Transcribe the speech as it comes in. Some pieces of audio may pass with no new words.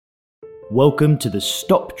Welcome to the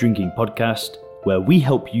Stop Drinking podcast, where we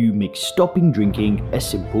help you make stopping drinking a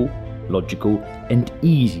simple, logical, and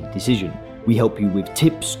easy decision. We help you with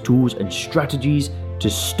tips, tools, and strategies to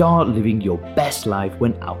start living your best life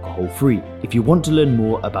when alcohol-free. If you want to learn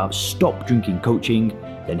more about Stop Drinking coaching,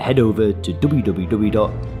 then head over to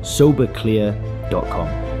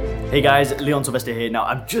www.soberclear.com. Hey guys, Leon Sylvester here. Now,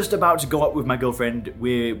 I'm just about to go out with my girlfriend.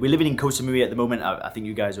 We're living in Koh Samui at the moment. I think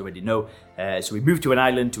you guys already know. So we moved to an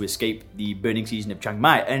island to escape the burning season of Chiang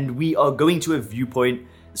Mai, and we are going to a viewpoint.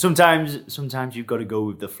 Sometimes you've got to go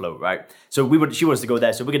with the flow, right? So she wants to go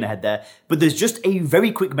there, so we're going to head there. But there's just a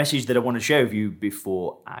very quick message that I want to share with you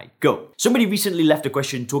before I go. Somebody recently left a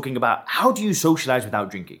question talking about how do you socialize without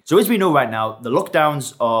drinking? So as we know right now, the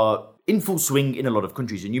lockdowns are in full swing in a lot of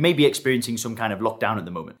countries, and you may be experiencing some kind of lockdown at the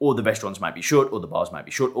moment, or the restaurants might be shut, or the bars might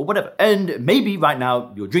be shut, or whatever. And maybe right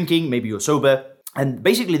now you're drinking, maybe you're sober. And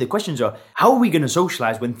basically the questions are, how are we going to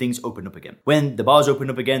socialize when things open up again? When the bars open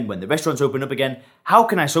up again, when the restaurants open up again, how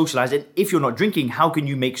can I socialize? And if you're not drinking, how can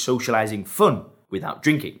you make socializing fun without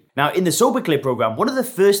drinking? Now, in the Sober Clear program, one of the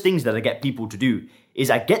first things that I get people to do is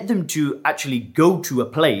I get them to actually go to a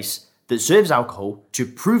place that serves alcohol to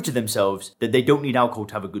prove to themselves that they don't need alcohol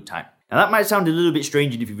to have a good time. Now, that might sound a little bit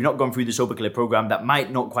strange, and if you've not gone through the Sober Clear program, that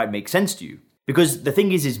might not quite make sense to you. Because the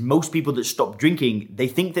thing is most people that stop drinking, they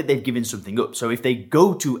think that they've given something up. So if they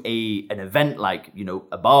go to an event like,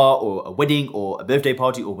 a bar or a wedding or a birthday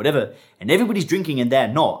party or whatever, and everybody's drinking and they're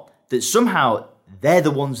not, that somehow they're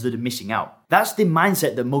the ones that are missing out. That's the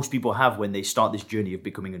mindset that most people have when they start this journey of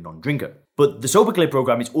becoming a non-drinker. But the Sober Clear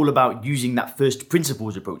program is all about using that first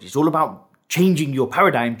principles approach. It's all about changing your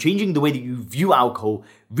paradigm, changing the way that you view alcohol,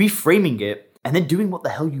 reframing it, and then doing what the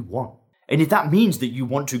hell you want. And if that means that you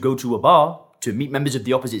want to go to a bar, to meet members of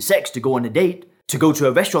the opposite sex, to go on a date, to go to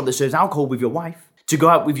a restaurant that serves alcohol with your wife, to go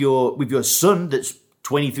out with your son that's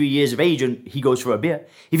 23 years of age and he goes for a beer.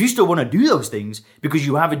 If you still want to do those things because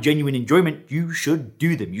you have a genuine enjoyment, you should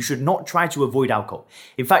do them. You should not try to avoid alcohol.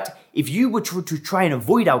 In fact, if you were to try and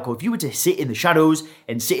avoid alcohol, if you were to sit in the shadows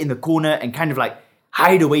and sit in the corner and kind of like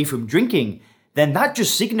hide away from drinking, then that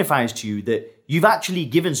just signifies to you that you've actually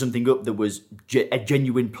given something up that was a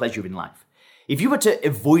genuine pleasure in life. If you were to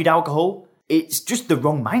avoid alcohol, it's just the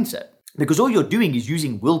wrong mindset, because all you're doing is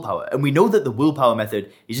using willpower. And we know that the willpower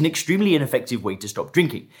method is an extremely ineffective way to stop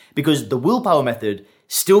drinking, because the willpower method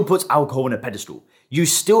still puts alcohol on a pedestal. You're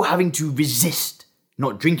still having to resist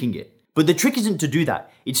not drinking it. But the trick isn't to do that.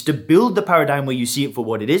 It's to build the paradigm where you see it for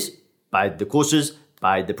what it is, by the courses,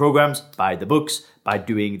 by the programs, by the books, by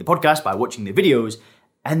doing the podcast, by watching the videos,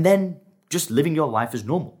 and then just living your life as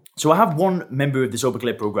normal. So I have one member of the Sober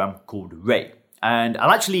Clear program called Ray. And I'll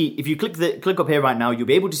actually, if you click up here right now, you'll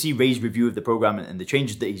be able to see Ray's review of the program and the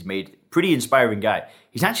changes that he's made. Pretty inspiring guy.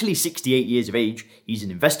 He's actually 68 years of age. He's an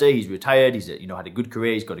investor. He's retired. He's had a good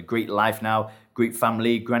career. He's got a great life now, great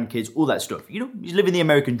family, grandkids, all that stuff. He's living the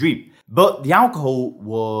American dream. But the alcohol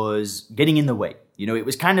was getting in the way. It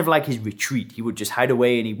was kind of like his retreat. He would just hide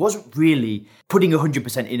away, and he wasn't really putting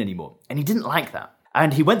 100% in anymore. And he didn't like that.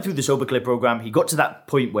 And he went through the Sober Clear program. He got to that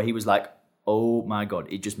point where he was like, oh my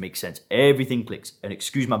God, it just makes sense. Everything clicks. And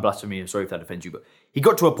excuse my blasphemy, I'm sorry if that offends you, but he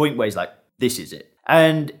got to a point where he's like, this is it.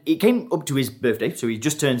 And it came up to his birthday. So he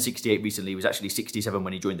just turned 68 recently. He was actually 67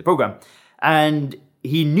 when he joined the program. And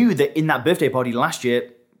he knew that in that birthday party last year,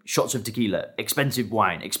 shots of tequila, expensive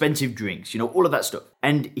wine, expensive drinks, all of that stuff.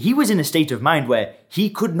 And he was in a state of mind where he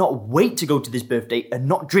could not wait to go to this birthday and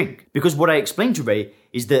not drink. Because what I explained to Ray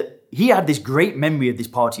is that he had this great memory of this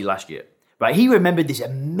party last year. Right, he remembered this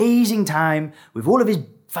amazing time with all of his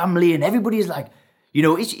family, and everybody is like,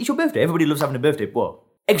 it's your birthday. Everybody loves having a birthday. Well,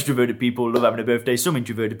 extroverted people love having a birthday. Some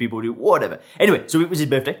introverted people do, whatever. Anyway, so it was his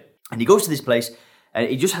birthday, and he goes to this place, and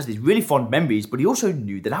he just has these really fond memories, but he also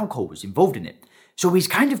knew that alcohol was involved in it. So he's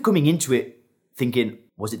kind of coming into it thinking,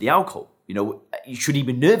 was it the alcohol? Should he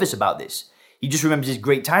be nervous about this? He just remembers his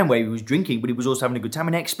great time where he was drinking, but he was also having a good time.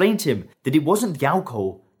 And I explained to him that it wasn't the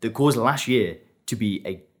alcohol that caused last year to be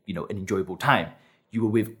an enjoyable time. You were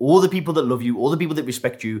with all the people that love you, all the people that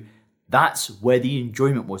respect you. That's where the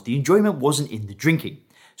enjoyment was. The enjoyment wasn't in the drinking.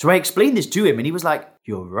 So I explained this to him, and he was like,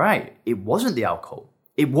 you're right. It wasn't the alcohol.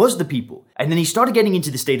 It was the people. And then he started getting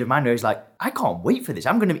into the state of mind where he's like, I can't wait for this.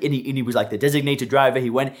 And he was like the designated driver.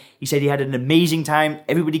 He said he had an amazing time.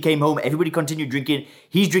 Everybody came home. Everybody continued drinking.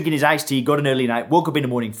 He's drinking his iced tea, got an early night, woke up in the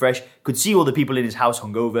morning fresh, could see all the people in his house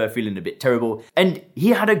hungover, feeling a bit terrible. And he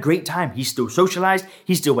had a great time. He still socialized.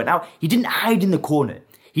 He still went out. He didn't hide in the corner.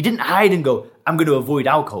 He didn't hide and go, I'm going to avoid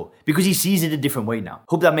alcohol, because he sees it a different way now.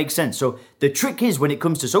 Hope that makes sense. So the trick is, when it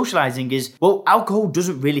comes to socializing is, well, alcohol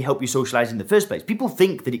doesn't really help you socialize in the first place. People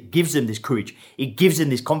think that it gives them this courage, it gives them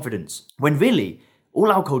this confidence, when really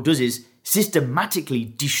all alcohol does is systematically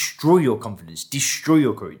destroy your confidence, destroy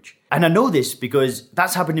your courage. And I know this because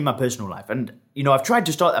that's happened in my personal life. And, I've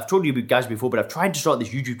told you guys before, but I've tried to start this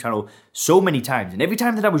YouTube channel so many times. And every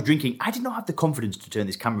time that I was drinking, I did not have the confidence to turn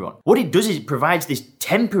this camera on. What it does is it provides this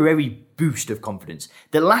temporary boost of confidence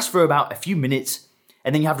that lasts for about a few minutes,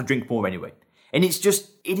 and then you have to drink more anyway. And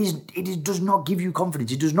it does not give you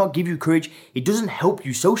confidence. It does not give you courage. It doesn't help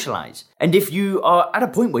you socialize. And if you are at a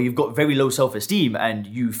point where you've got very low self-esteem and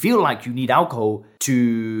you feel like you need alcohol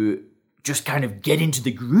to just kind of get into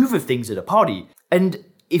the groove of things at a party, and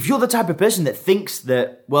if you're the type of person that thinks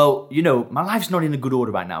that, well, my life's not in a good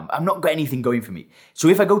order right now, I've not got anything going for me, so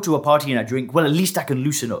if I go to a party and I drink, well, at least I can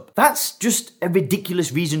loosen up. That's just a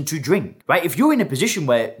ridiculous reason to drink, right? If you're in a position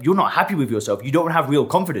where you're not happy with yourself, you don't have real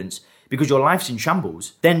confidence because your life's in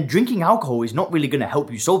shambles, then drinking alcohol is not really going to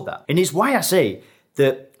help you solve that. And it's why I say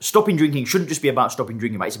that stopping drinking shouldn't just be about stopping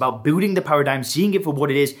drinking, right? It's about building the paradigm, seeing it for what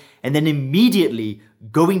it is, and then immediately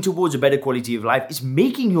going towards a better quality of life. It's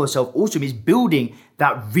making yourself awesome. It's building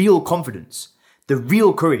that real confidence, the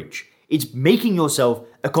real courage. It's making yourself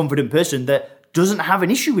a confident person that doesn't have an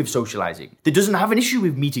issue with socializing, that doesn't have an issue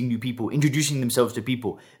with meeting new people, introducing themselves to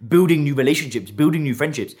people, building new relationships, building new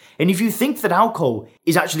friendships. And if you think that alcohol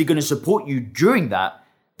is actually going to support you during that,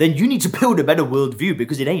 then you need to build a better worldview,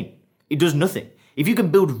 because it ain't. It does nothing. If you can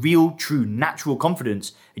build real, true, natural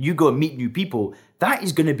confidence and you go and meet new people, that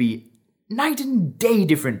is going to be night and day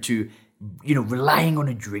different to, relying on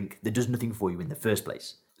a drink that does nothing for you in the first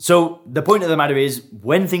place. So the point of the matter is,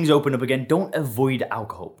 when things open up again, don't avoid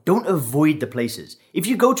alcohol. Don't avoid the places. If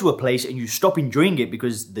you go to a place and you stop enjoying it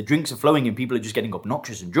because the drinks are flowing and people are just getting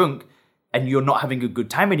obnoxious and drunk and you're not having a good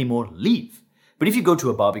time anymore, leave. But if you go to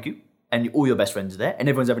a barbecue and all your best friends are there and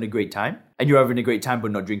everyone's having a great time and you're having a great time but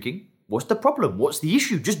not drinking, what's the problem? What's the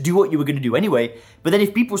issue? Just do what you were going to do anyway. But then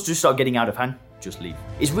if people just start getting out of hand, just leave.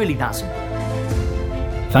 It's really that simple.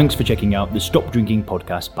 Thanks for checking out the Stop Drinking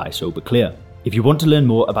podcast by Sober Clear. If you want to learn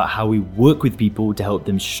more about how we work with people to help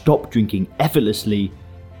them stop drinking effortlessly,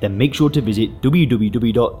 then make sure to visit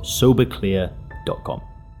www.soberclear.com.